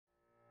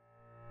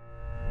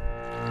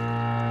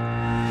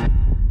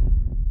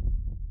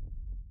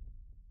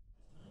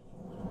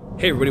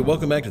Hey everybody,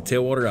 welcome back to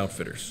Clearwater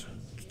Outfitters.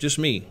 It's just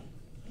me,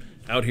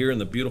 out here in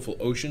the beautiful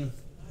ocean,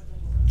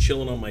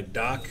 chilling on my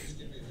dock,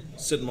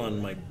 sitting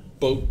on my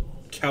boat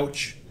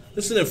couch.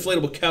 This is an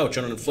inflatable couch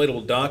on an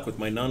inflatable dock with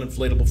my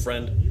non-inflatable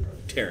friend,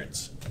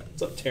 Terrence.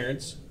 What's up,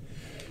 Terrence?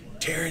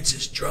 Terrence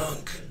is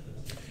drunk.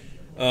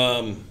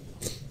 We're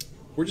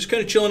just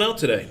kind of chilling out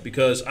today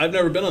because I've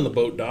never been on the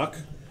boat dock,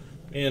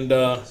 and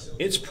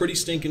it's pretty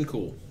stinking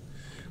cool.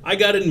 I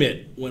gotta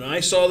admit, when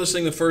I saw this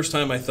thing the first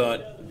time, I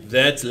thought,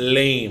 that's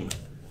lame.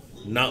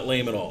 Not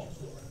lame at all.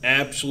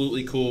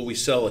 Absolutely cool. We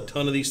sell a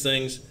ton of these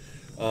things.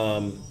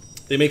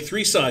 They make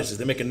three sizes.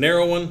 They make a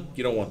narrow one.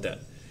 You don't want that.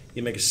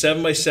 You make a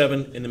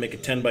 7x7, and they make a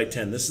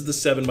 10x10. This is the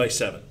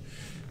 7x7.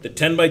 The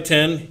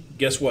 10x10,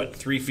 guess what?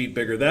 3 feet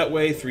bigger that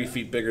way, 3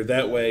 feet bigger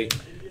that way.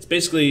 It's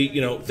basically, you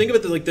know, think of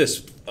it like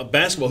this. A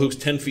basketball hoop's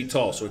 10 feet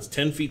tall, so it's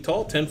 10 feet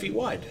tall, 10 feet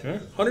wide.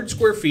 100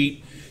 square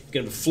feet. You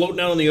can have it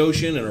floating out on the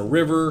ocean in a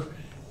river,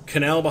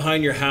 canal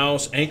behind your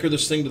house, anchor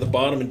this thing to the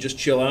bottom and just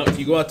chill out. If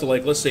you go out to,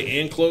 like, let's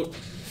say Anclote,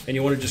 and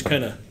you want to just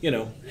kind of, you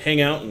know, hang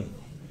out on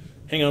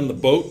the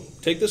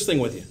boat, take this thing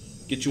with you.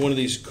 Get you one of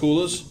these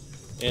coolers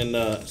and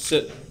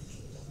sit.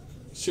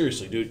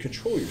 Seriously, dude,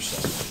 control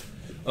yourself.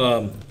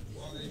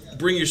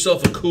 Bring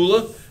yourself a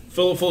cooler,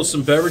 fill it full of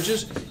some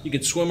beverages. You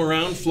can swim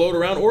around, float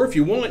around, or if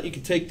you want, you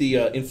can take the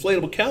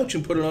inflatable couch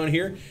and put it on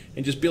here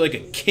and just be like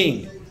a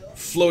king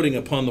floating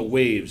upon the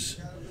waves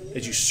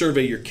as you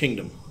survey your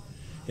kingdom.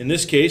 In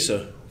this case,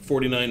 a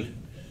 49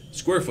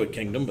 square foot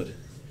kingdom, but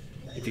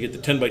if you get the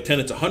 10x10,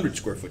 it's a 100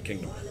 square foot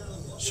kingdom,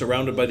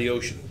 surrounded by the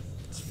ocean.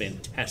 It's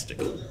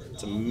fantastic.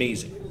 It's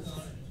amazing.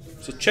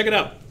 So check it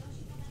out.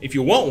 If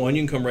you want one,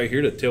 you can come right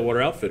here to Clearwater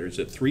Outfitters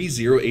at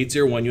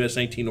 30801 US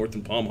 19 North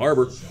in Palm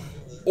Harbor,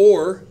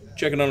 or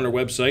check it out on our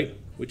website,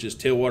 which is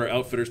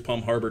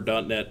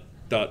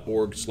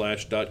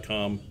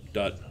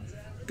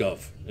clearwateroutfitterspalmharbor.net.org/.com.gov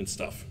and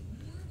stuff.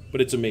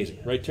 But it's amazing,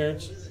 right,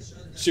 Terrence?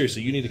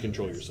 Seriously, you need to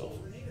control yourself.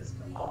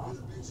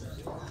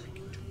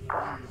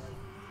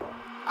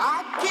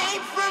 I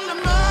came from the